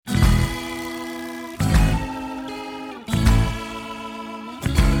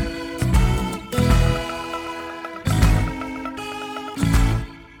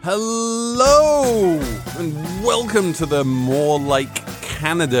Hello, and welcome to the More Like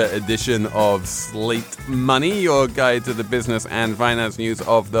Canada edition of Slate Money, your guide to the business and finance news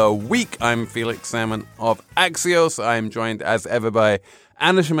of the week. I'm Felix Salmon of Axios. I'm joined as ever by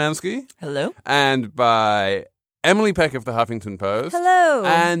Anna Szymanski. Hello. And by Emily Peck of the Huffington Post. Hello.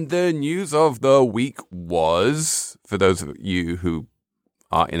 And the news of the week was, for those of you who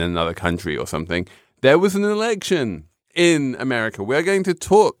are in another country or something, there was an election in America. We're going to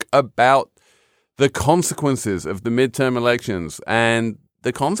talk about the consequences of the midterm elections, and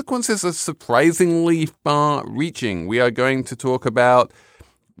the consequences are surprisingly far-reaching. We are going to talk about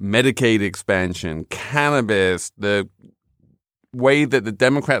Medicaid expansion, cannabis, the way that the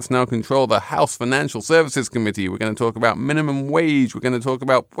Democrats now control the House Financial Services Committee. We're going to talk about minimum wage. We're going to talk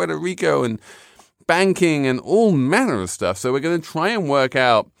about Puerto Rico and banking and all manner of stuff. So we're going to try and work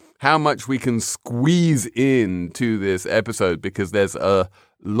out how much we can squeeze into this episode, because there's a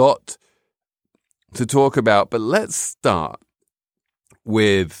lot to talk about. But let's start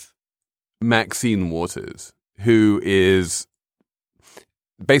with Maxine Waters, who is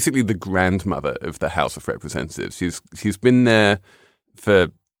basically the grandmother of the House of Representatives. She's been there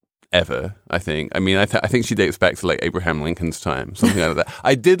forever, I think. I mean, I think she dates back to like Abraham Lincoln's time, something like that.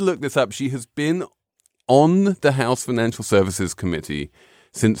 I did look this up. She has been on the House Financial Services Committee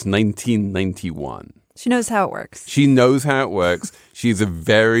since 1991. She knows how it works. She knows how it works. She's a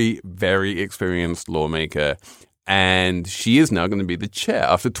very, very experienced lawmaker. And she is now going to be the chair.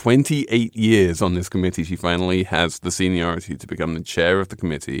 After 28 years on this committee, she finally has the seniority to become the chair of the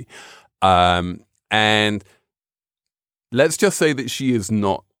committee. And let's just say that she is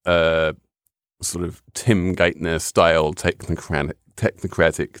not a sort of Tim Geithner style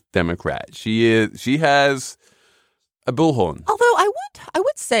technocratic Democrat. She has a bullhorn. Although I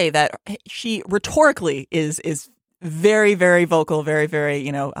would say that she rhetorically is very, very vocal, very, very,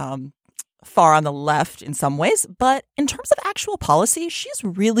 far on the left in some ways. But in terms of actual policy, she's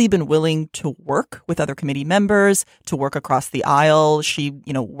really been willing to work with other committee members, to work across the aisle. She,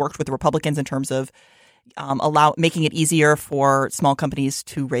 worked with the Republicans in terms of making it easier for small companies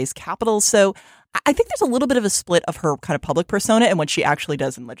to raise capital. So I think there's a little bit of a split of her kind of public persona and what she actually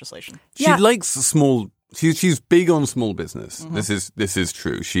does in legislation. She likes small. She's big on small business. Mm-hmm. This is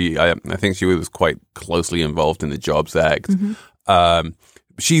true. I think she was quite closely involved in the Jobs Act. Mm-hmm.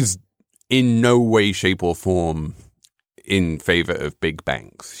 She's in no way, shape, or form in favor of big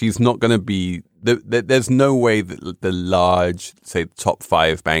banks. She's not going to be. There's no way that the large, say, top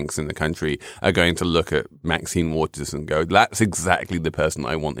 5 banks in the country are going to look at Maxine Waters and go, "That's exactly the person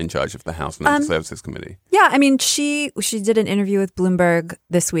I want in charge of the House Financial Services Committee." Yeah, I mean, she did an interview with Bloomberg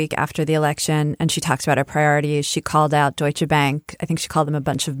this week after the election, and she talks about her priorities. She called out Deutsche Bank. I think she called them a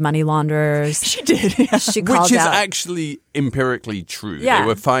bunch of money launderers. She did, yeah. Which is actually empirically true. Yeah. They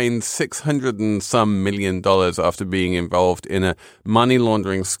were fined $600 and some million after being involved in a money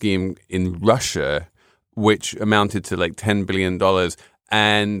laundering scheme in Russia, which amounted to like $10 billion.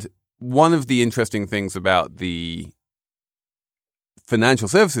 And one of the interesting things about the Financial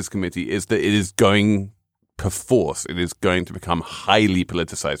Services Committee is that it is going perforce. It is going to become highly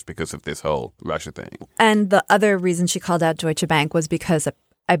politicized because of this whole Russia thing. And the other reason she called out Deutsche Bank was because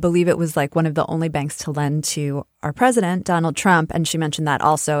I believe it was like one of the only banks to lend to our president, Donald Trump. And she mentioned that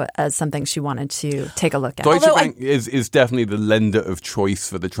also as something she wanted to take a look at. Deutsche Bank is definitely the lender of choice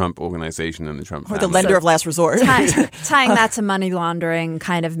for the Trump organization and the Trump family. Or the lender of last resort. Tying that to money laundering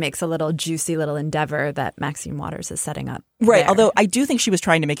kind of makes a little juicy little endeavor that Maxine Waters is setting up. Right. There. Although I do think she was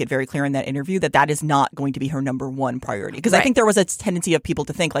trying to make it very clear in that interview that is not going to be her number one priority. Because I think there was a tendency of people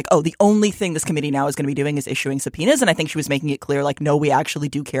to think like, oh, the only thing this committee now is going to be doing is issuing subpoenas. And I think she was making it clear like, no, we actually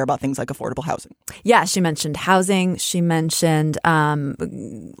do care about things like affordable housing. Yeah, she mentioned housing. She mentioned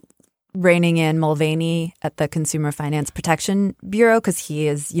reining in Mulvaney at the Consumer Finance Protection Bureau because he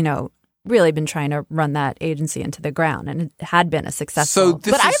is, really been trying to run that agency into the ground, and it had been a successful.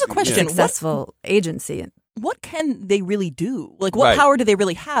 But I have a question: successful agency. What can they really do? Like, what power do they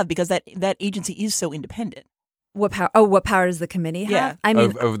really have? Because that agency is so independent. What power? Oh, what power does the committee have? Yeah. I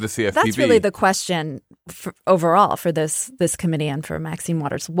mean, over the CFPB. That's really the question overall for this committee and for Maxine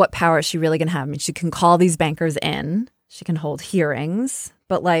Waters. What power is she really going to have? I mean, she can call these bankers in. She can hold hearings,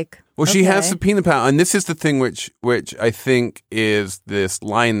 but she has subpoena power, and this is the thing which I think is this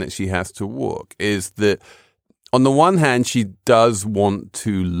line that she has to walk, is that on the one hand, she does want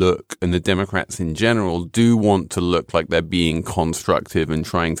to look, and the Democrats in general do want to look like they're being constructive and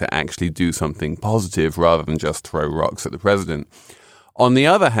trying to actually do something positive rather than just throw rocks at the president. On the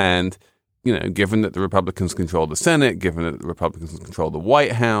other hand, given that the Republicans control the Senate, given that the Republicans control the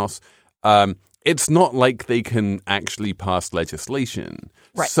White House, it's not like they can actually pass legislation.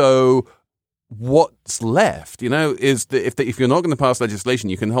 Right. So what's left, is that if you're not going to pass legislation,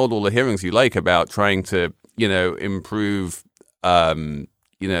 you can hold all the hearings you like about trying to, improve, the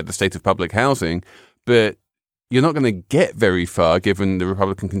state of public housing, but you're not going to get very far given the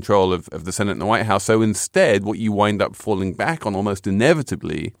Republican control of the Senate and the White House. So instead, what you wind up falling back on almost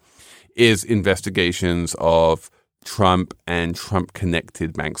inevitably is investigations of Trump and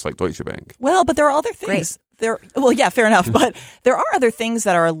Trump-connected banks like Deutsche Bank. Well, but there are other things. Fair enough. But there are other things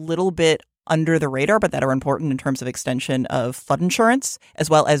that are a little bit under the radar, but that are important in terms of extension of flood insurance, as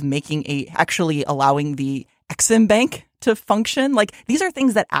well as actually allowing the Exim Bank to function. Like, these are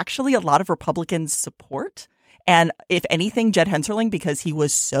things that actually a lot of Republicans support. And if anything, Jed Hensarling, because he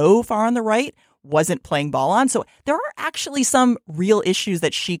was so far on the right, wasn't playing ball on. So there are actually some real issues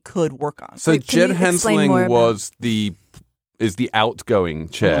that she could work on. So Jed Hensarling is the outgoing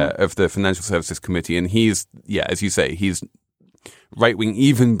chair of the Financial Services Committee. And he's, as you say, he's right-wing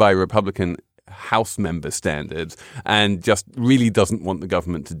even by Republican House member standards and just really doesn't want the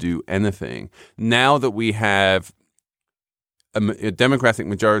government to do anything. Now that we have a Democratic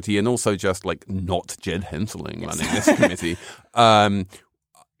majority and also just like not Jed Hensarling running this committee,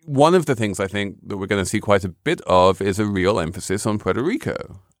 one of the things I think that we're going to see quite a bit of is a real emphasis on Puerto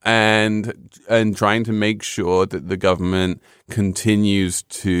Rico and trying to make sure that the government continues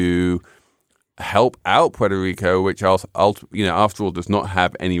to help out Puerto Rico, which after all does not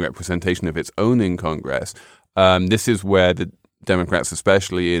have any representation of its own in Congress. This is where the Democrats,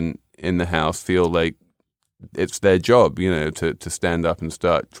 especially in the House, feel like it's their job, to stand up and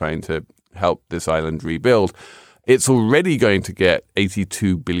start trying to help this island rebuild. It's already going to get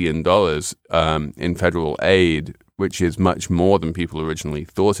 $82 billion in federal aid, which is much more than people originally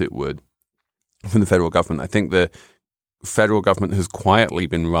thought it would from the federal government. I think the federal government has quietly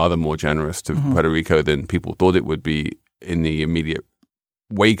been rather more generous to Puerto Rico than people thought it would be in the immediate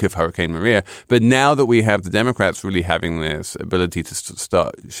wake of Hurricane Maria. But now that we have the Democrats really having this ability to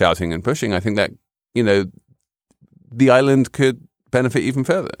start shouting and pushing, I think that, the island could benefit even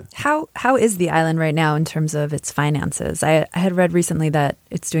further. How is the island right now in terms of its finances? I had read recently that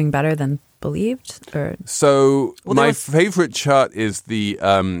it's doing better than believed. So my favorite chart is the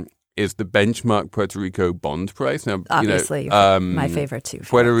benchmark Puerto Rico bond price. Now, obviously, my favorite too.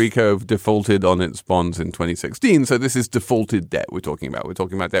 Puerto Rico defaulted on its bonds in 2016, so this is defaulted debt we're talking about. We're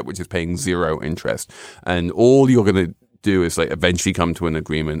talking about debt which is paying zero interest, and all you're going to do is eventually come to an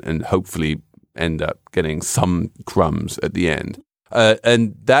agreement and hopefully end up getting some crumbs at the end.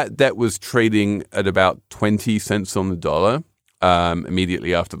 And that debt was trading at about 20 cents on the dollar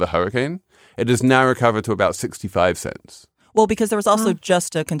immediately after the hurricane. It has now recovered to about 65 cents. Well, because there was also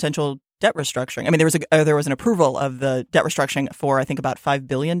just a potential debt restructuring. I mean, there was an approval of the debt restructuring for, I think, about $5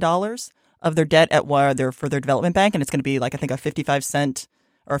 billion of their debt for their development bank. And it's going to be I think a 55%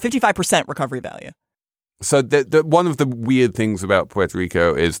 or 55% recovery value. So one of the weird things about Puerto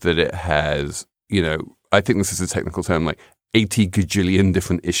Rico is that it has, I think this is a technical term, 80 gajillion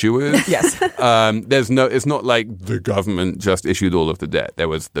different issuers. Yes. It's not like the government just issued all of the debt. There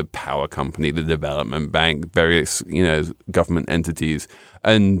was the power company, the development bank, various, government entities.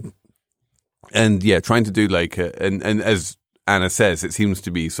 And trying to do and as Anna says, it seems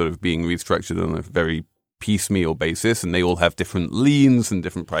to be sort of being restructured on a very piecemeal basis, and they all have different liens and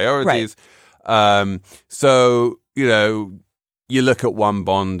different priorities. Right. So, you look at one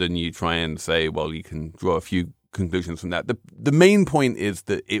bond and you try and say, well, you can draw a few conclusions from that. The main point is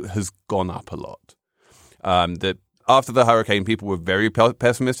that it has gone up a lot. That after the hurricane, people were very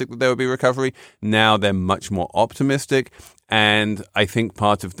pessimistic that there would be recovery. Now they're much more optimistic. And I think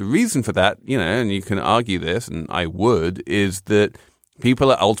part of the reason for that, and you can argue this, and I would, is that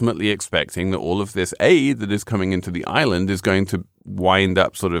people are ultimately expecting that all of this aid that is coming into the island is going to wind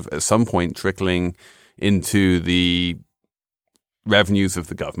up sort of at some point trickling into the revenues of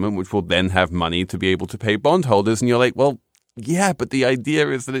the government, which will then have money to be able to pay bondholders. And you're like, well, yeah, but the idea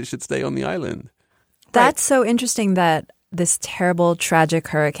is that it should stay on the island. That's so interesting that this terrible, tragic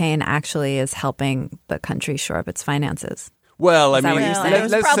hurricane actually is helping the country shore up its finances. Well, I mean,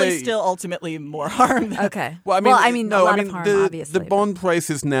 there's probably still ultimately more harm. Okay. Well, a lot of harm, obviously. The bond price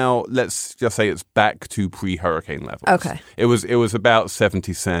is now, let's just say it's back to pre-hurricane levels. Okay. It was about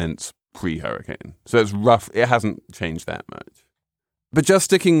 70 cents pre-hurricane. So it's rough. It hasn't changed that much. But just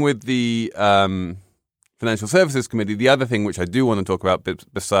sticking with the Financial Services Committee, the other thing which I do want to talk about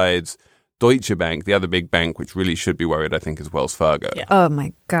besides Deutsche Bank, the other big bank which really should be worried, I think, is Wells Fargo. Yeah. Oh,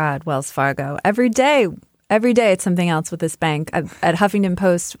 my God, Wells Fargo. Every day Every day it's something else with this bank. At Huffington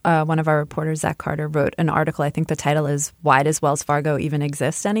Post, one of our reporters, Zach Carter, wrote an article. I think the title is "Why Does Wells Fargo Even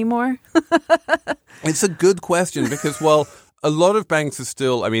Exist Anymore?" It's a good question because, well, a lot of banks are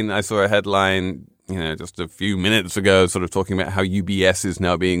still, I mean, I saw a headline, just a few minutes ago sort of talking about how UBS is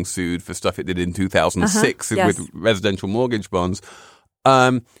now being sued for stuff it did in 2006 yes. with residential mortgage bonds.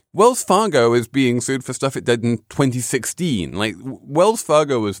 Wells Fargo is being sued for stuff it did in 2016. Like, Wells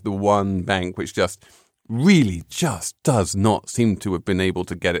Fargo was the one bank which just does not seem to have been able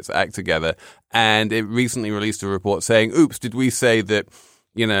to get its act together. And it recently released a report saying, oops, did we say that,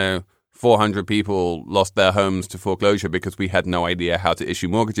 400 people lost their homes to foreclosure because we had no idea how to issue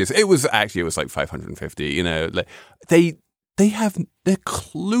mortgages? It was like 550, they're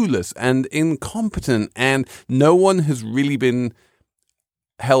clueless and incompetent, and no one has really been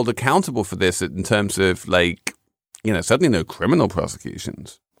held accountable for this in terms of certainly no criminal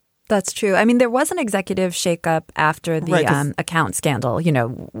prosecutions. That's true. I mean, there was an executive shakeup after the account scandal,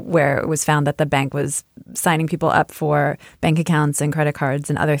 where it was found that the bank was signing people up for bank accounts and credit cards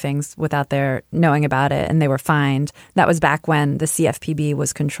and other things without their knowing about it, and they were fined. That was back when the CFPB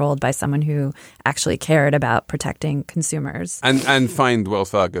was controlled by someone who actually cared about protecting consumers. And fined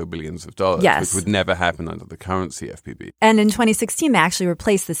Wells Fargo billions of dollars, yes, which would never happen under the current CFPB. And in 2016, they actually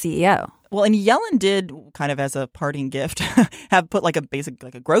replaced the CEO. Well, and Yellen did, kind of as a parting gift, have put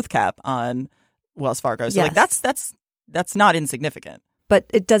a growth cap on Wells Fargo. So yes. That's not insignificant. But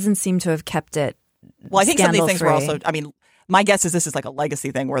it doesn't seem to have kept it. Well, I think some of these things were also, my guess is this is like a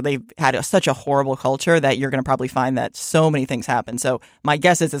legacy thing where they've had such a horrible culture that you're going to probably find that so many things happen. So my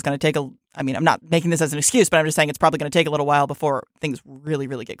guess is it's going to take I'm not making this as an excuse, but I'm just saying it's probably going to take a little while before things really,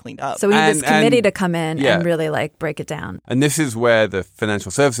 really get cleaned up. So we need this committee to come in and really break it down. And this is where the Financial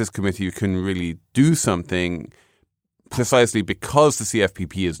Services Committee can really do something, precisely because the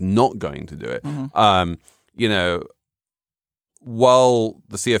CFPB is not going to do it. Mm-hmm. While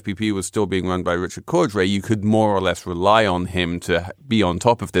the CFPB was still being run by Richard Cordray, you could more or less rely on him to be on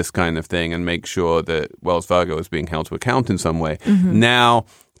top of this kind of thing and make sure that Wells Fargo is being held to account in some way. Mm-hmm. Now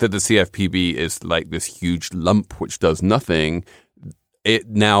that the CFPB is like this huge lump which does nothing, it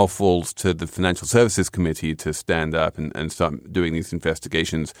now falls to the Financial Services Committee to stand up and start doing these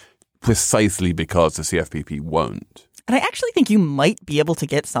investigations, precisely because the CFPB won't. And I actually think you might be able to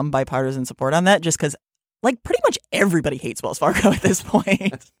get some bipartisan support on that, just because pretty much everybody hates Wells Fargo at this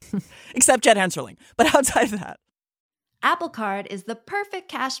point, except Jed Hensarling. But outside of that, Apple Card is the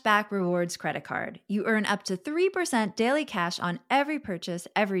perfect cashback rewards credit card. You earn up to 3% daily cash on every purchase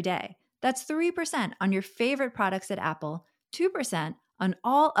every day. That's 3% on your favorite products at Apple, 2% on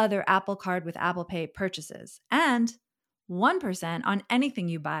all other Apple Card with Apple Pay purchases, and 1% on anything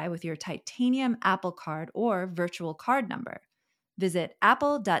you buy with your titanium Apple Card or virtual card number. Visit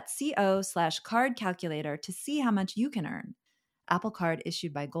apple.co/card calculator to see how much you can earn. Apple Card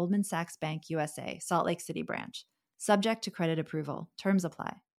issued by Goldman Sachs Bank USA, Salt Lake City branch. Subject to credit approval. Terms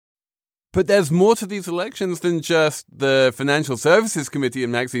apply. But there's more to these elections than just the Financial Services Committee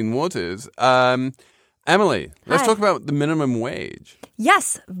and Maxine Waters. Emily, let's talk about the minimum wage.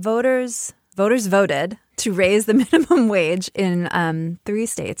 Yes, voters voted to raise the minimum wage in 3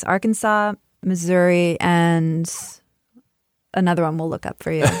 states: Arkansas, Missouri, and another one we'll look up for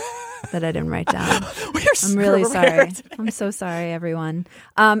you that I didn't write down. I'm really sorry. I'm so sorry, everyone.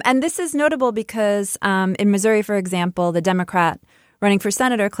 And this is notable because in Missouri, for example, the Democrat running for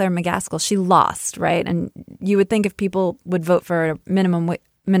senator, Claire McCaskill, she lost, right? And you would think if people would vote for a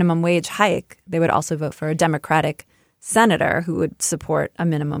minimum wage hike, they would also vote for a Democratic senator who would support a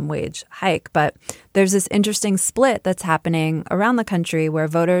minimum wage hike. But there's this interesting split that's happening around the country where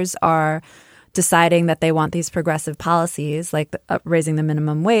voters are deciding that they want these progressive policies like raising the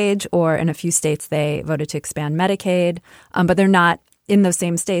minimum wage, or in a few states they voted to expand Medicaid, but they're not, in those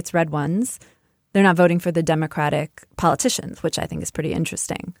same states, red ones, they're not voting for the Democratic politicians, which I think is pretty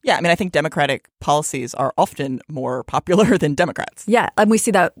interesting. Yeah, I think Democratic policies are often more popular than Democrats. Yeah, and we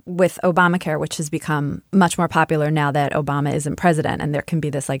see that with Obamacare, which has become much more popular now that Obama isn't president, and there can be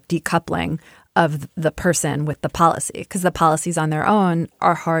this decoupling of the person with the policy, because the policies on their own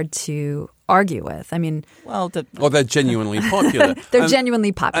are hard to argue with. They're genuinely popular. They're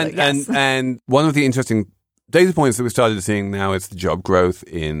genuinely popular, yes. And one of the interesting data points that we started seeing now is the job growth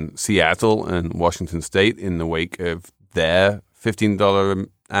in Seattle and Washington State in the wake of their $15 an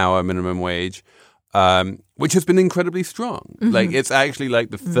hour minimum wage, which has been incredibly strong. Mm-hmm. It's actually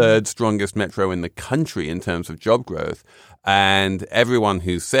the third strongest metro in the country in terms of job growth. And everyone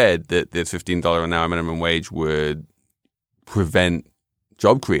who said that the $15 an hour minimum wage would prevent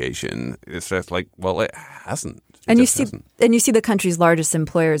job creation, it's just it hasn't. And just hasn't. you see the country's largest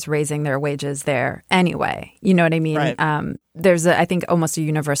employers raising their wages there anyway. You know what I mean? Right. There's I think almost a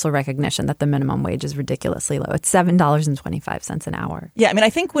universal recognition that the minimum wage is ridiculously low. It's $7.25 an hour. Yeah, I mean, I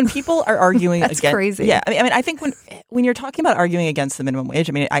think when people are arguing That's against, crazy. Yeah, I mean, I think when you're talking about arguing against the minimum wage,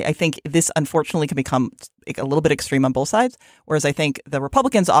 I mean, I think this unfortunately can become a little bit extreme on both sides. Whereas I think the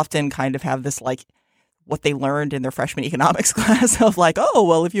Republicans often kind of have this like what they learned in their freshman economics class of like, oh,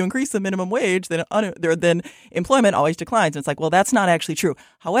 well, if you increase the minimum wage, then employment always declines. And it's like, well, that's not actually true.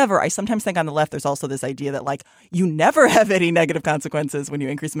 However, I sometimes think on the left, there's also this idea that like you never have any negative consequences when you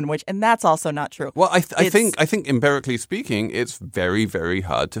increase the minimum wage. And that's also not true. Well, I think empirically speaking, it's very, very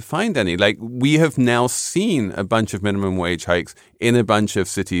hard to find any. Like we have now seen a bunch of minimum wage hikes in a bunch of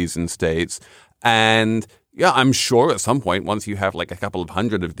cities and states. And yeah, I'm sure at some point, once you have like a couple of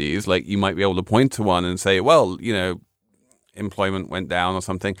hundred of these, like you might be able to point to one and say, well, you know, employment went down or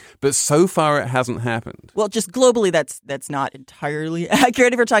something. But so far, it hasn't happened. Well, just globally, that's not entirely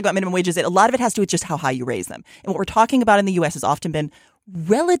accurate if we're talking about minimum wages. A lot of it has to do with just how high you raise them. And what we're talking about in the U.S. has often been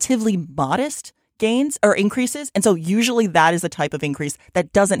relatively modest gains or increases. And so usually that is the type of increase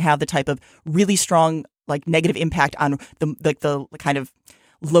that doesn't have the type of really strong like negative impact on the kind of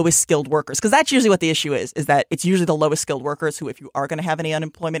lowest skilled workers, because that's usually what the issue is that it's usually the lowest skilled workers who, if you are going to have any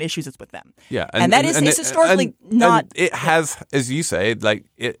unemployment issues, it's with them. Yeah. And that is historically not. And it has, as you say, like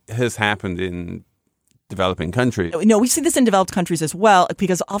it has happened in developing countries. No, we see this in developed countries as well,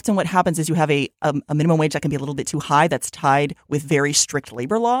 because often what happens is you have a minimum wage that can be a little bit too high that's tied with very strict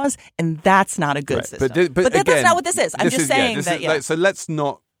labor laws, and that's not a good system. But again, that's not what this is. I'm just saying that. Like, so let's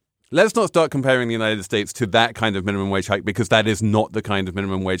not start comparing the United States to that kind of minimum wage hike, because that is not the kind of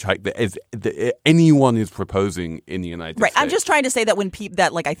minimum wage hike that anyone is proposing in the United States. Right. I'm just trying to say that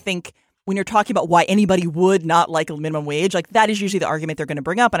I think when you're talking about why anybody would not like a minimum wage, like that is usually the argument they're going to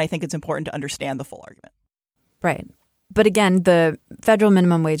bring up. And I think it's important to understand the full argument. Right. But again, the federal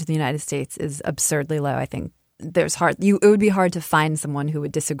minimum wage in the United States is absurdly low. I think it would be hard to find someone who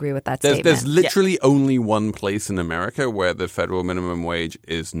would disagree with that statement. There's literally only one place in America where the federal minimum wage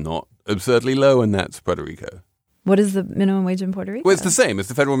is not absurdly low, and that's Puerto Rico. What is the minimum wage in Puerto Rico? Well, it's the same. It's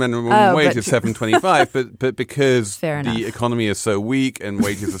the federal minimum wage is $7.25, but because the economy is so weak and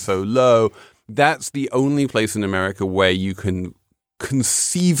wages are so low, that's the only place in America where you can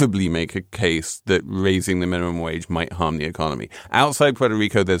conceivably make a case that raising the minimum wage might harm the economy. Outside Puerto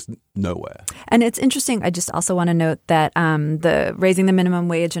Rico, there's nowhere. And it's interesting. I just also want to note that the raising the minimum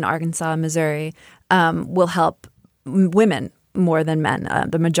wage in Arkansas and Missouri will help women more than men.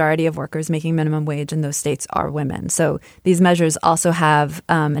 The majority of workers making minimum wage in those states are women. So these measures also have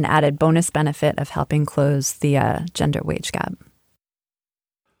an added bonus benefit of helping close the gender wage gap.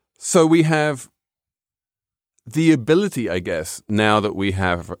 So we have the ability, I guess, now that we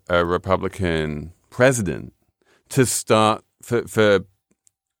have a Republican president, to start for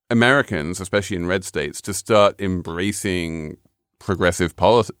Americans, especially in red states, to start embracing progressive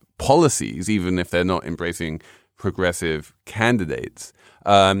policies, even if they're not embracing progressive candidates.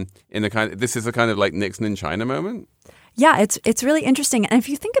 This is a kind of like Nixon in China moment. Yeah, it's really interesting. And if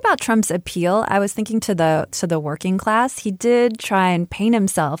you think about Trump's appeal, I was thinking to the working class, he did try and paint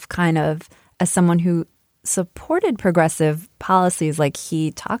himself kind of as someone who supported progressive policies. Like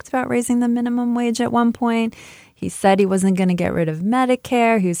he talked about raising the minimum wage at one point. He said he wasn't going to get rid of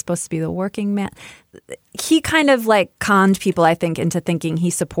Medicare. He was supposed to be the working man. He kind of like conned people, I think, into thinking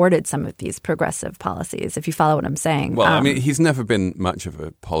he supported some of these progressive policies, if you follow what I'm saying. Well, I mean, he's never been much of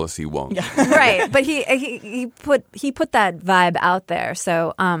a policy wonk. Yeah. Right. But he put that vibe out there.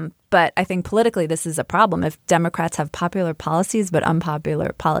 So, but I think politically this is a problem. If Democrats have popular policies but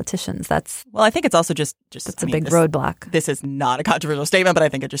unpopular politicians, well, I think it's also just a big roadblock. This is not a controversial statement, but I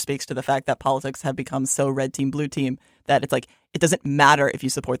think it just speaks to the fact that politics have become so red team, blue team that it's like it doesn't matter if you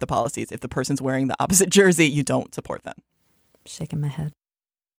support the policies. If the person's wearing the opposite jersey, you don't support them. Shaking my head.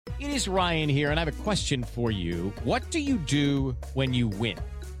 It is Ryan here, and I have a question for you. What do you do when you win?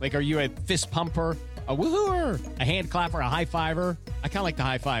 Like, are you a fist pumper, a woohooer, a hand clapper, a high fiver? I kind of like the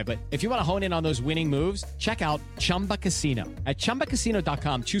high five, but if you want to hone in on those winning moves, check out Chumba Casino. At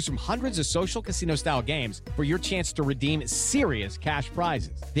ChumbaCasino.com, choose from hundreds of social casino-style games for your chance to redeem serious cash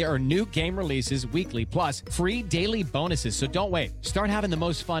prizes. There are new game releases weekly, plus free daily bonuses. So don't wait. Start having the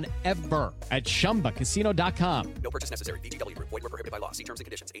most fun ever at ChumbaCasino.com. No purchase necessary. VGW. Void where prohibited by law. See terms and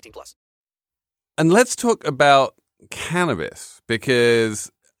conditions. 18+. And let's talk about cannabis,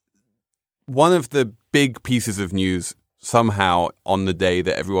 because one of the big pieces of news somehow on the day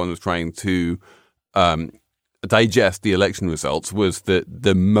that everyone was trying to digest the election results was that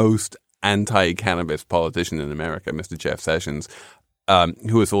the most anti-cannabis politician in America, Mr. Jeff Sessions,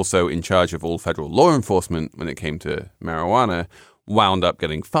 who was also in charge of all federal law enforcement when it came to marijuana, wound up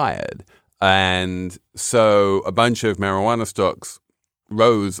getting fired. And so a bunch of marijuana stocks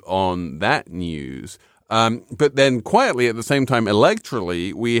rose on that news. But then quietly at the same time,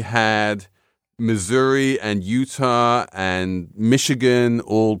 electorally, we had Missouri and Utah and Michigan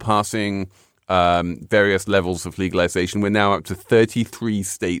all passing various levels of legalization. We're now up to 33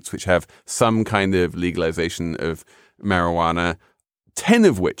 states which have some kind of legalization of marijuana, 10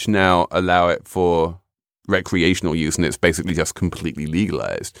 of which now allow it for recreational use, and it's basically just completely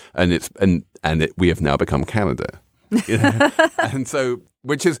legalized. And we have now become Canada. You know? And so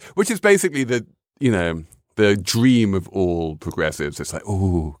which is basically the dream of all progressives. It's like,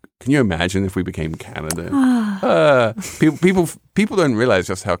 oh, can you imagine if we became Canada? People don't realize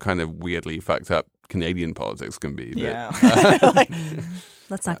just how kind of weirdly fucked up Canadian politics can be. Yeah.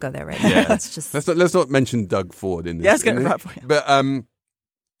 Let's not go there right now. Let's not mention Doug Ford in this. Yeah, it's getting rough. But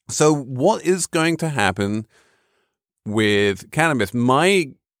so what is going to happen with cannabis?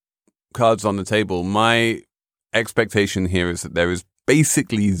 My cards on the table. My expectation here is that there is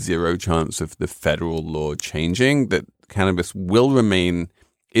basically zero chance of the federal law changing, that cannabis will remain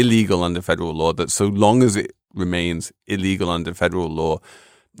illegal under federal law, that so long as it remains illegal under federal law,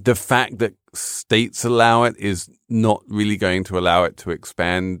 the fact that states allow it is not really going to allow it to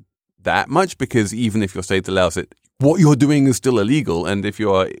expand that much, because even if your state allows it, what you're doing is still illegal. And if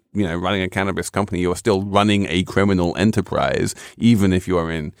you're, running a cannabis company, you're still running a criminal enterprise, even if you're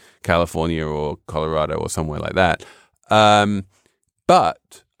in California or Colorado or somewhere like that.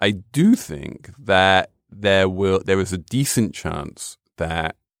 But I do think that there is a decent chance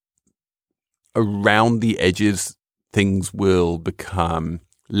that around the edges things will become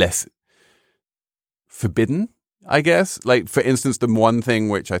less forbidden, I guess. Like, for instance, the one thing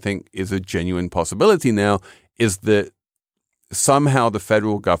which I think is a genuine possibility now is that somehow the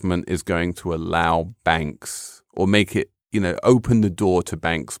federal government is going to allow banks, or make it, open the door to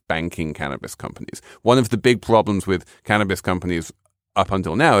banks banking cannabis companies. One of the big problems with cannabis companies up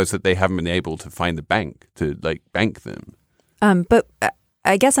until now is that they haven't been able to find a bank to bank them. But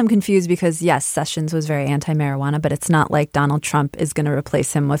I guess I'm confused because, yes, Sessions was very anti-marijuana, but it's not like Donald Trump is going to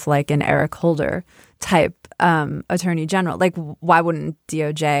replace him with an Eric Holder type attorney general. Why wouldn't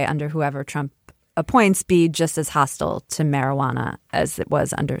DOJ under whoever Trump appoints be just as hostile to marijuana as it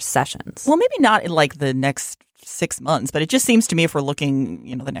was under Sessions? Well, maybe not in the next 6 months, but it just seems to me, if we're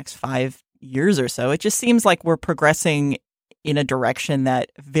looking, the next 5 years or so, it just seems like we're progressing in a direction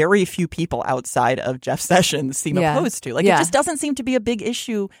that very few people outside of Jeff Sessions seem opposed to. It just doesn't seem to be a big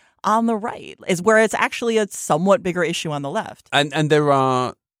issue on the right, is where it's actually a somewhat bigger issue on the left. And there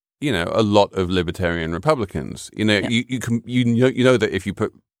are, a lot of libertarian Republicans. You know that if you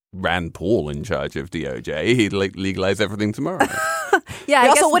put Rand Paul in charge of DOJ, he'd legalize everything tomorrow. Yeah, I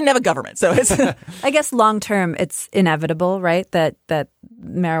also wouldn't have a government, so it's. I guess long term, it's inevitable, right? That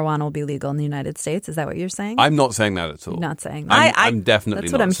marijuana will be legal in the United States. Is that what you're saying? I'm not saying that at all. You're not saying that. I'm definitely.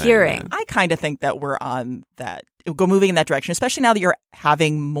 That's not what I'm saying hearing. that. I kind of think that we're on that, moving in that direction, especially now that you're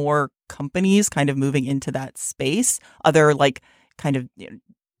having more companies kind of moving into that space. Other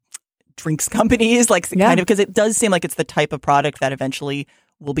drinks companies, kind of, because it does seem like it's the type of product that eventually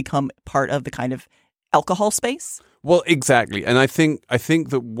will become part of the kind of alcohol space. Well, exactly. And I think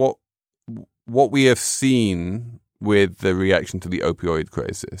that what we have seen with the reaction to the opioid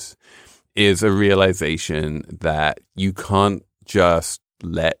crisis is a realization that you can't just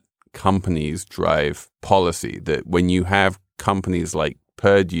let companies drive policy. That when you have companies like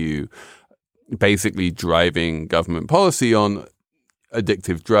Purdue basically driving government policy on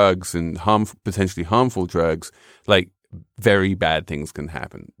addictive drugs and potentially harmful drugs, very bad things can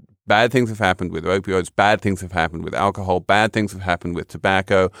happen. Bad things have happened with opioids. Bad things have happened with alcohol. Bad things have happened with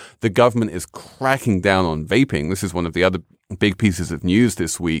tobacco. The government is cracking down on vaping. This is one of the other big pieces of news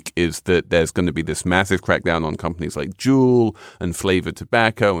this week, is that there's going to be this massive crackdown on companies like Juul and flavored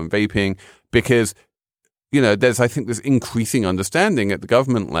tobacco and vaping, because there's, I think, this increasing understanding at the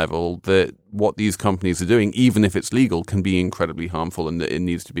government level that what these companies are doing, even if it's legal, can be incredibly harmful and that it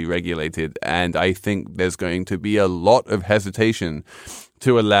needs to be regulated. And I think there's going to be a lot of hesitation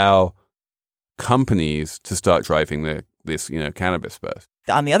to allow companies to start driving this cannabis first.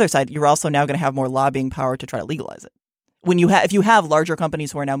 On the other side, you're also now going to have more lobbying power to try to legalize it. If you have larger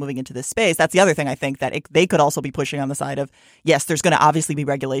companies who are now moving into this space, that's the other thing I think, that they could also be pushing on the side of, yes, there's going to obviously be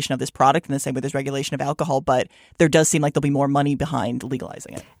regulation of this product in the same way there's regulation of alcohol, but there does seem like there'll be more money behind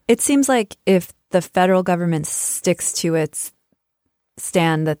legalizing it. It seems like if the federal government sticks to its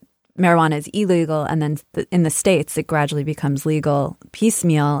stand that marijuana is illegal, and then in the states it gradually becomes legal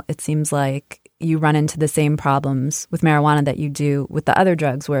piecemeal, it seems like you run into the same problems with marijuana that you do with the other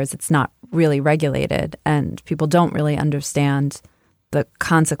drugs, whereas it's not really regulated and people don't really understand the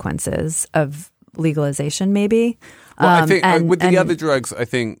consequences of legalization, maybe. Well, I think with the other drugs, I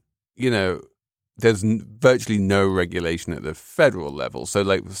think, there's virtually no regulation at the federal level. So,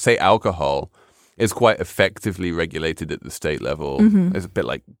 like, say alcohol is quite effectively regulated at the state level. Mm-hmm. It's a bit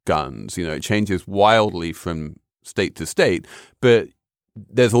like guns. It changes wildly from state to state, but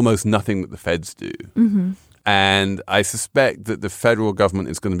there's almost nothing that the feds do. Mm-hmm. And I suspect that the federal government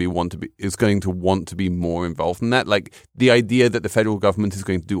is going to want to be more involved in that. Like, the idea that the federal government is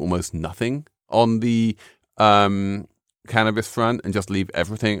going to do almost nothing on the cannabis front and just leave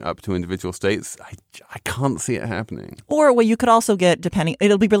everything up to individual states, I can't see it happening. Or what you could also get,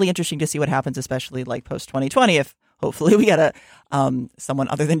 it'll be really interesting to see what happens, especially like post 2020, if hopefully we get someone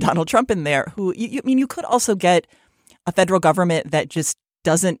other than Donald Trump in there. Who you could also get a federal government that just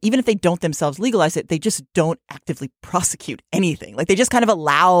doesn't, even if they don't themselves legalize it, they just don't actively prosecute anything. Like, they just kind of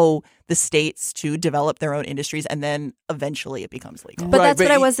allow the states to develop their own industries, and then eventually it becomes legal. But that's what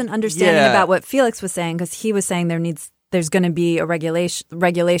I wasn't understanding about what Felix was saying, because he was saying there's going to be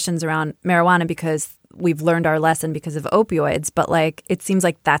regulations around marijuana because we've learned our lesson because of opioids. But like, it seems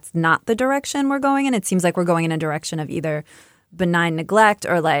like that's not the direction we're going in. It seems like we're going in a direction of either benign neglect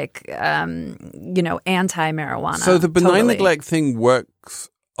or like, anti-marijuana. So the benign neglect thing works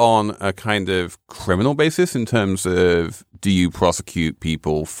on a kind of criminal basis in terms of, do you prosecute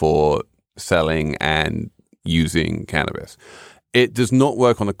people for selling and using cannabis? It does not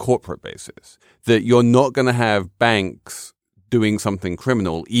work on a corporate basis, that you're not going to have banks doing something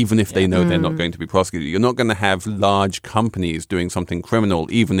criminal, even if they know they're not going to be prosecuted. You're not going to have large companies doing something criminal,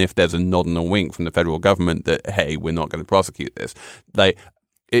 even if there's a nod and a wink from the federal government that, hey, we're not going to prosecute this.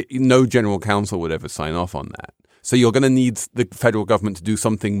 No general counsel would ever sign off on that. So you're going to need the federal government to do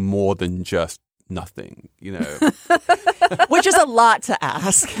something more than just nothing, Which is a lot to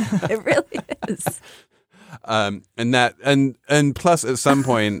ask. It really is. And plus, at some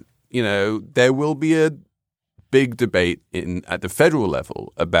point, there will be a big debate at the federal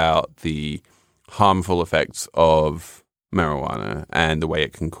level about the harmful effects of marijuana and the way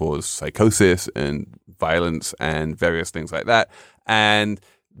it can cause psychosis and violence and various things like that. And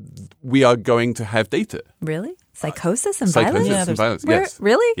we are going to have data. Really? Psychosis and violence? Psychosis and violence, Where, yes.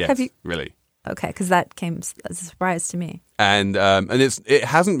 Really? Yes, Have you? Really. Okay, because that came as a surprise to me. And it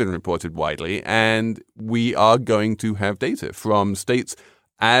hasn't been reported widely, and we are going to have data from states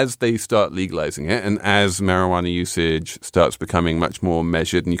as they start legalizing it, and as marijuana usage starts becoming much more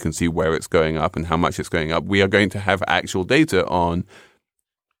measured, and you can see where it's going up and how much it's going up. We are going to have actual data on,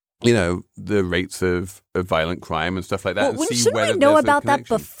 the rates of violent crime and stuff like that. Well, and see shouldn't whether we know there's a about that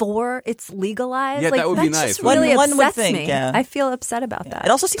connection. before it's legalized? Yeah, that would be nice. Just really One would upsets think, me. yeah. I feel upset about that.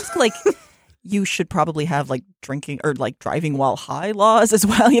 It also seems like you should probably have like drinking or like driving while high laws as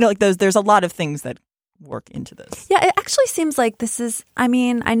well. There's a lot of things that work into this. Yeah, it actually seems like this is, I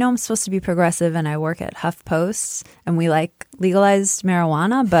know I'm supposed to be progressive and I work at HuffPost and we like legalized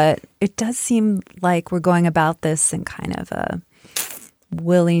marijuana, but it does seem like we're going about this in kind of a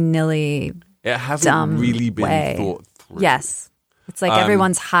willy-nilly, It hasn't dumb really been way. thought through. Yes. It's like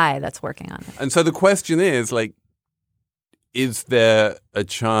everyone's high that's working on it. And so the question is, is there a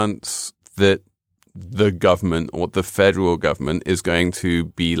chance that the government or the federal government is going to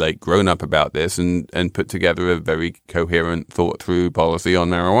be grown up about this and put together a very coherent, thought through policy on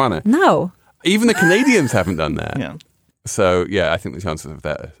marijuana? No. Even the Canadians haven't done that. Yeah. So, I think the chances of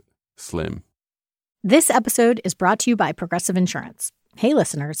that are slim. This episode is brought to you by Progressive Insurance. Hey,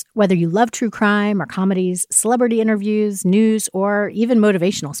 listeners, whether you love true crime or comedies, celebrity interviews, news, or even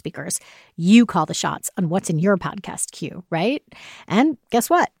motivational speakers, you call the shots on what's in your podcast queue, right? And guess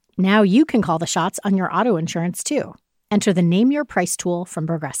what? Now you can call the shots on your auto insurance, too. Enter the Name Your Price tool from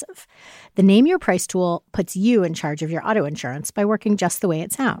Progressive. The Name Your Price tool puts you in charge of your auto insurance by working just the way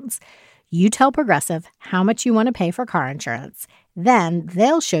it sounds. You tell Progressive how much you want to pay for car insurance. Then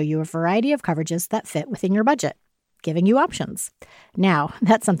they'll show you a variety of coverages that fit within your budget, giving you options. Now,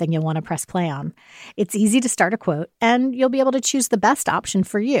 that's something you'll want to press play on. It's easy to start a quote, and you'll be able to choose the best option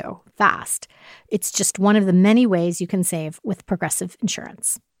for you fast. It's just one of the many ways you can save with Progressive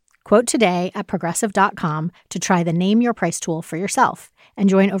Insurance. Quote today at Progressive.com to try the Name Your Price tool for yourself and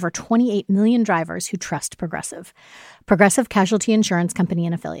join over 28 million drivers who trust Progressive. Progressive Casualty Insurance Company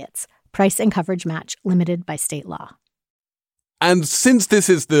and Affiliates. Price and coverage match limited by state law. And since this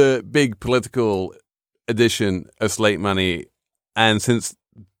is the big political edition of Slate Money, and since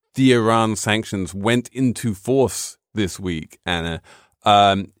the Iran sanctions went into force this week, Anna,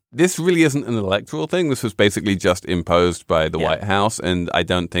 this really isn't an electoral thing. This was basically just imposed by the Yeah. White House, and I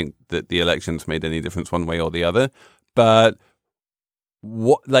don't think that the elections made any difference one way or the other. But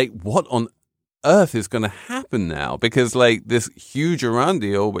what on earth is going to happen now? Because like this huge Iran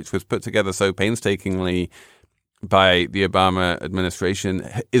deal, which was put together so painstakingly by the Obama administration,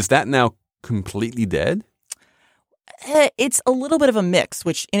 is that now completely dead? It's a little bit of a mix,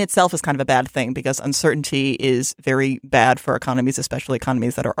 which in itself is kind of a bad thing because uncertainty is very bad for economies, especially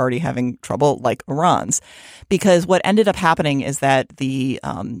economies that are already having trouble like Iran's. Because what ended up happening is that the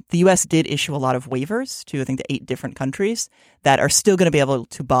U.S. did issue a lot of waivers to, I think, the 8 different countries that are still going to be able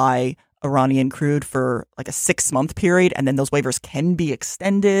to buy Iranian crude for like a 6-month period, and then those waivers can be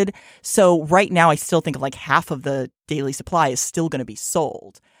extended. So right now, I still think like half of the daily supply is still going to be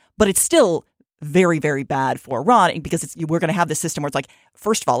sold, but it's still very, very bad for Iran because we're going to have this system where it's like,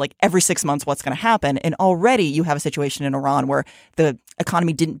 first of all, like every 6 months, what's going to happen? And already you have a situation in Iran where the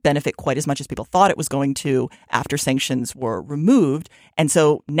economy didn't benefit quite as much as people thought it was going to after sanctions were removed. And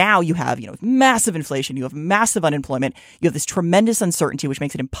so now you have, massive inflation, you have massive unemployment, you have this tremendous uncertainty, which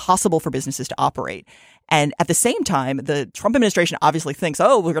makes it impossible for businesses to operate. And at the same time, the Trump administration obviously thinks,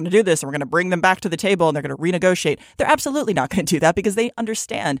 we're going to do this and we're going to bring them back to the table and they're going to renegotiate. They're absolutely not going to do that because they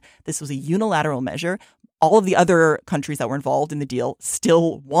understand this was a unilateral measure. All of the other countries that were involved in the deal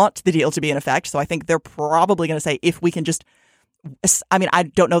still want the deal to be in effect. So I think they're probably going to say, if we can just, I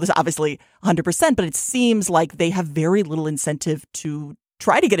don't know this obviously 100%, but it seems like they have very little incentive to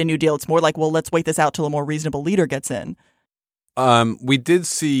try to get a new deal. It's more like, well, let's wait this out till a more reasonable leader gets in. We did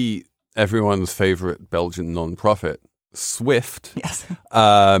see everyone's favorite Belgian nonprofit, Swift, Yes.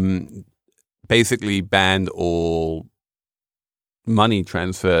 basically banned all money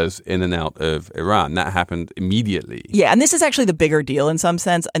transfers in and out of Iran. That happened immediately. Yeah, and this is actually the bigger deal in some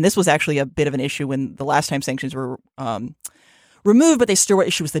sense. And this was actually a bit of an issue when the last time sanctions were removed, but they still were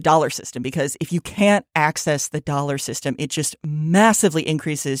issue with the dollar system, because if you can't access the dollar system, it just massively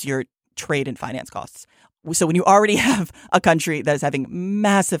increases your trade and finance costs. So when you already have a country that is having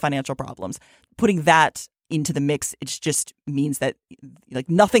massive financial problems, putting that into the mix, it just means that like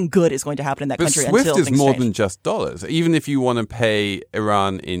nothing good is going to happen in that But country Swift until is things more change. than just dollars. Even if you want to pay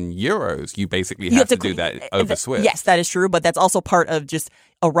Iran in euros, you basically have to do that over Swift. Yes, that is true, but that's also part of just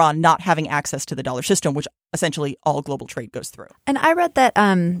Iran not having access to the dollar system, which essentially all global trade goes through. And I read that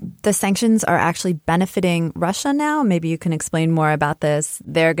the sanctions are actually benefiting Russia now. Maybe you can explain more about this.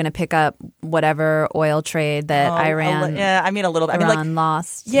 They're going to pick up whatever oil trade that Iran a little bit. Iran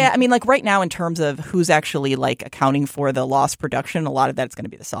lost. Yeah, right now in terms of who's actually like accounting for the lost production, a lot of that's going to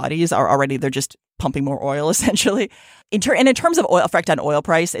be the Saudis. Are already they're just pumping more oil essentially. In terms of oil effect on oil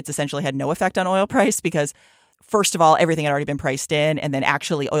price, it's essentially had no effect on oil price because first of all, everything had already been priced in, and then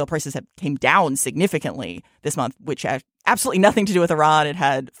actually oil prices came down significantly this month, which had absolutely nothing to do with Iran. It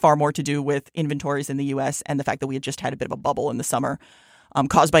had far more to do with inventories in the U.S. and the fact that we had just had a bit of a bubble in the summer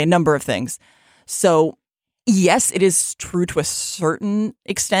caused by a number of things. So yes, it is true to a certain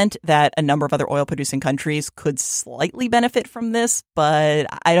extent that a number of other oil-producing countries could slightly benefit from this, but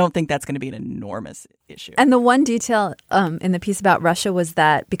I don't think that's going to be an enormous issue. And the one detail in the piece about Russia was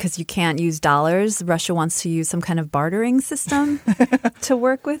that because you can't use dollars, Russia wants to use some kind of bartering system to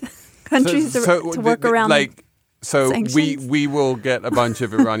work with countries to work around. So sanctions? we will get a bunch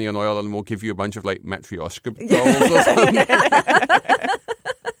of Iranian oil and we'll give you a bunch of like matryoshka bowls or something.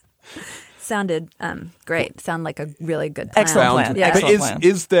 Sounded great. Sound like a really good plan. Excellent plan. Yeah. Excellent But plan.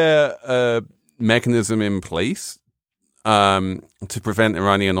 is there a mechanism in place to prevent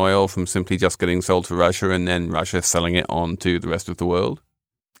Iranian oil from simply just getting sold to Russia and then Russia selling it on to the rest of the world?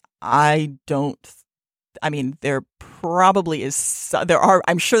 There probably is.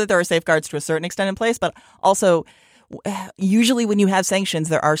 I'm sure that there are safeguards to a certain extent in place, but also usually when you have sanctions,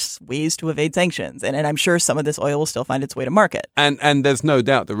 there are ways to evade sanctions. And I'm sure some of this oil will still find its way to market. And there's no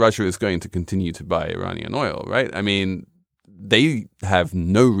doubt that Russia is going to continue to buy Iranian oil, right? I mean, they have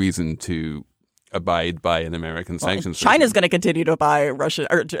no reason to abide by an American sanctions system. China's going to continue to buy Russia,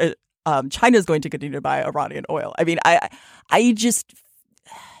 or China's going to continue to buy Iranian oil.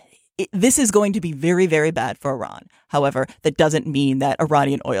 This is going to be very, very bad for Iran. However, that doesn't mean that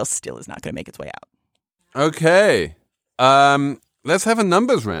Iranian oil still is not going to make its way out. Okay. Let's have a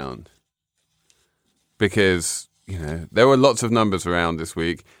numbers round. Because, there were lots of numbers around this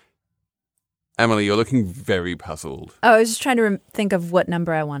week. Emily, you're looking very puzzled. Oh, I was just trying to think of what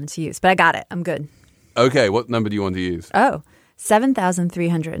number I wanted to use, but I got it. I'm good. Okay, what number do you want to use?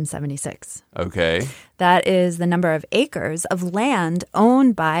 7,376. Okay. That is the number of acres of land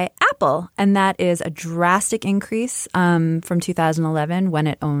owned by Apple. And that is a drastic increase from 2011 when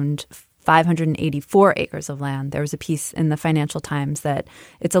it owned 584 acres of land. There was a piece in the Financial Times that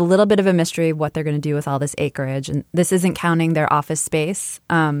it's a little bit of a mystery what they're going to do with all this acreage. And this isn't counting their office space.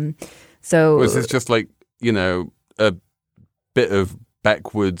 So Was this just like, a bit of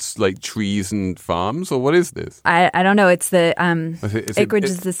backwoods like trees and farms, or what is this? I don't know. It's the acreage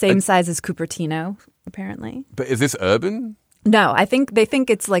is is the same size as Cupertino, apparently. But is this urban? No, I think they think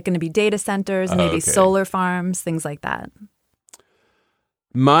it's like going to be data centers, maybe okay. solar farms, things like that.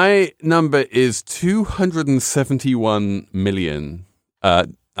 My number is 271 million. I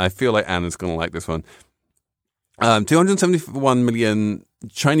feel like Anna's going to like this one. 271 million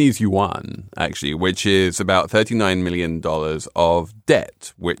Chinese yuan, actually, which is about $39 million of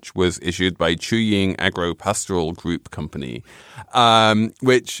debt, which was issued by Chuying Agro-Pastoral Group Company,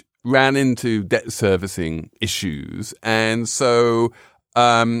 which ran into debt servicing issues. And so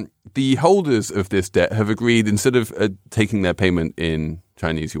the holders of this debt have agreed, instead of taking their payment in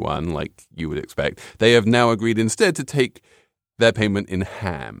Chinese yuan, like you would expect, they have now agreed instead to take their payment in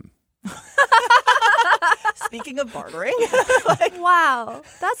ham. Speaking of bartering, Wow,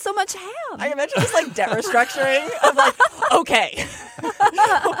 that's so much ham. I imagine just like debt restructuring. I'm like, okay,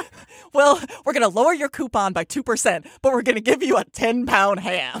 well, we're going to lower your coupon by 2%, but we're going to give you a 10-pound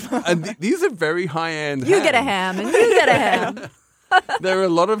ham. And these are very high-end You hams. get a ham and you get a ham. There are a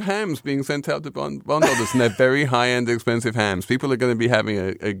lot of hams being sent out to bondholders, and they're very high-end, expensive hams. People are going to be having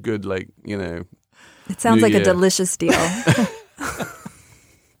a good, It sounds New like Year. a delicious deal.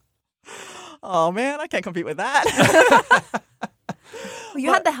 Oh, man, I can't compete with that.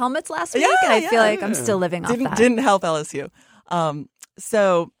 You had the helmets last week, Yeah, and I feel yeah. like I'm still living off that. Didn't help LSU.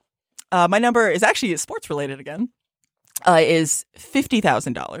 So my number is actually sports related again. Is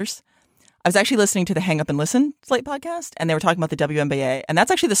 $50,000. I was actually listening to the Hang Up and Listen Slate podcast, and they were talking about the WNBA, and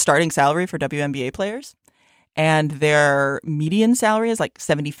that's actually the starting salary for WNBA players, and their median salary is like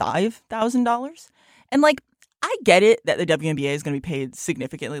 $75,000. And like, I get it that the WNBA is going to be paid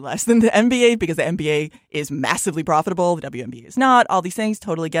significantly less than the NBA because the NBA is massively profitable. The WNBA is not. All these things,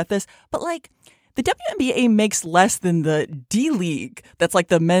 totally get this. But like, the WNBA makes less than the D League. That's like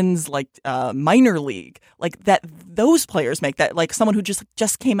the men's like minor league. Like that, those players make that. Like someone who just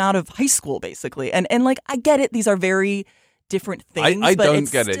came out of high school, basically. And like, I get it. These are very different things. I but don't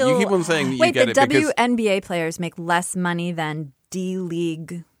it's get it. still- You keep on saying that you Wait, get the it because WNBA players make less money than D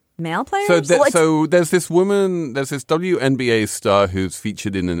League male players? so there's this WNBA star who's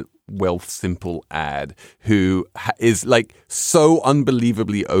featured in a Wealthsimple ad who is like so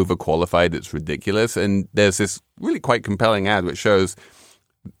unbelievably overqualified it's ridiculous, and there's this really quite compelling ad which shows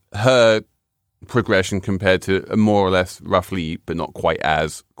her progression compared to a more or less roughly but not quite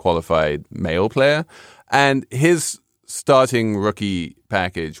as qualified male player, and his starting rookie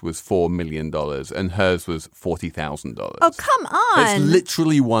package was $4 million and hers was $40,000. Oh, come on. It's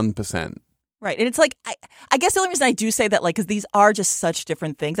literally 1%. Right. And it's like, I guess the only reason I do say that, like, because these are just such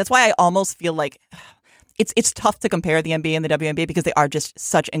different things. That's why I almost feel like it's tough to compare the NBA and the WNBA because they are just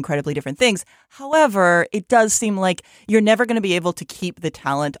such incredibly different things. However, it does seem like you're never going to be able to keep the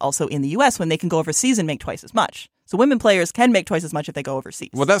talent also in the U.S. when they can go overseas and make twice as much. So women players can make twice as much if they go overseas.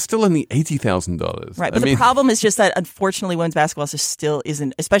 Well, that's still only $80,000. Right. But the problem is just that, unfortunately, women's basketball just still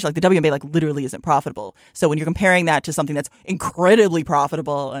isn't, especially like the WNBA, like literally isn't profitable. So when you're comparing that to something that's incredibly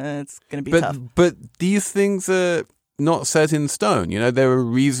profitable, it's going to be tough. But these things are not set in stone. You know, there are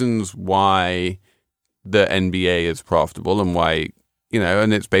reasons why the NBA is profitable and why,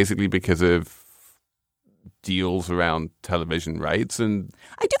 and it's basically because of deals around television rights, and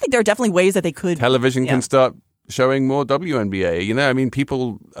I do think there are definitely ways that they could. television can start showing more WNBA.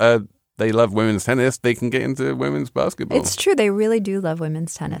 People, they love women's tennis. They can get into women's basketball. It's true. They really do love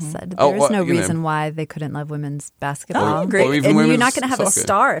women's tennis. Mm-hmm. There's no reason why they couldn't love women's basketball. great. Or even And you're women's not going to have a soccer.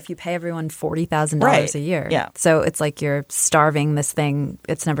 star if you pay everyone $40,000 Right. a year. Yeah. So it's like you're starving this thing.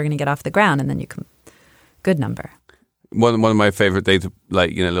 It's never going to get off the ground. And then you can, good number. One of my favorite data,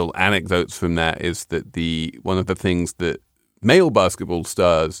 little anecdotes from that is that one of the things that male basketball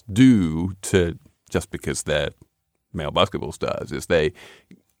stars do to, just because they're male basketball stars, is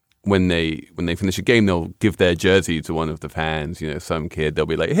when they finish a game, they'll give their jersey to one of the fans. Some kid, they'll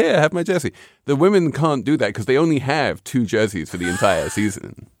be like, "Here, have my jersey." The women can't do that because they only have 2 jerseys for the entire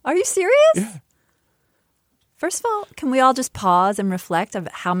season. Are you serious? Yeah. First of all, can we all just pause and reflect of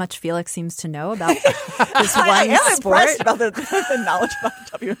how much Felix seems to know about this I one am sport? impressed about the knowledge about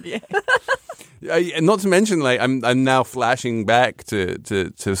the WNBA. And not to mention, I'm now flashing back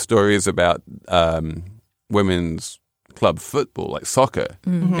to stories about women's club football, like soccer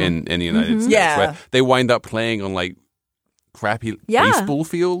in the United States, Yeah. where they wind up playing on crappy Yeah. baseball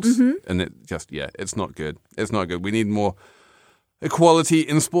fields, and it just it's not good. It's not good. We need more equality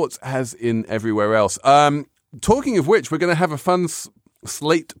in sports as in everywhere else. Talking of which, we're going to have a fun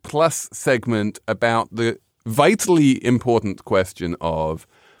Slate Plus segment about the vitally important question of,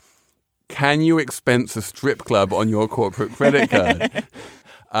 can you expense a strip club on your corporate credit card?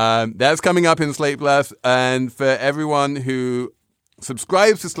 That's coming up in Slate Plus. And for everyone who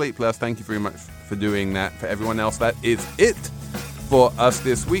subscribes to Slate Plus, thank you very much for doing that. For everyone else, that is it for us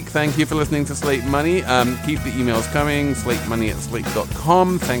this week. Thank you for listening to Slate Money. Keep the emails coming,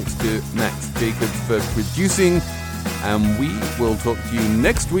 slatemoney@slate.com. Thanks to Max Jacobs for producing. And we will talk to you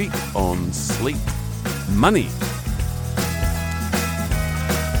next week on Slate Money.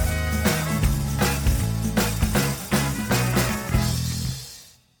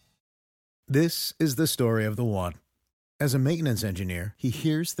 This is the story of the one. As a maintenance engineer, he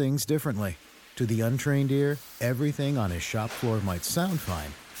hears things differently. To the untrained ear, everything on his shop floor might sound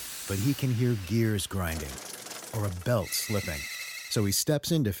fine, but he can hear gears grinding or a belt slipping. So he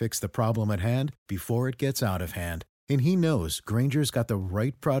steps in to fix the problem at hand before it gets out of hand. And he knows Grainger's got the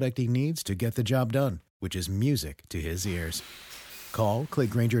right product he needs to get the job done, which is music to his ears. Call, click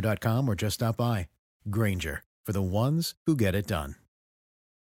Grainger.com, or just stop by. Grainger, for the ones who get it done.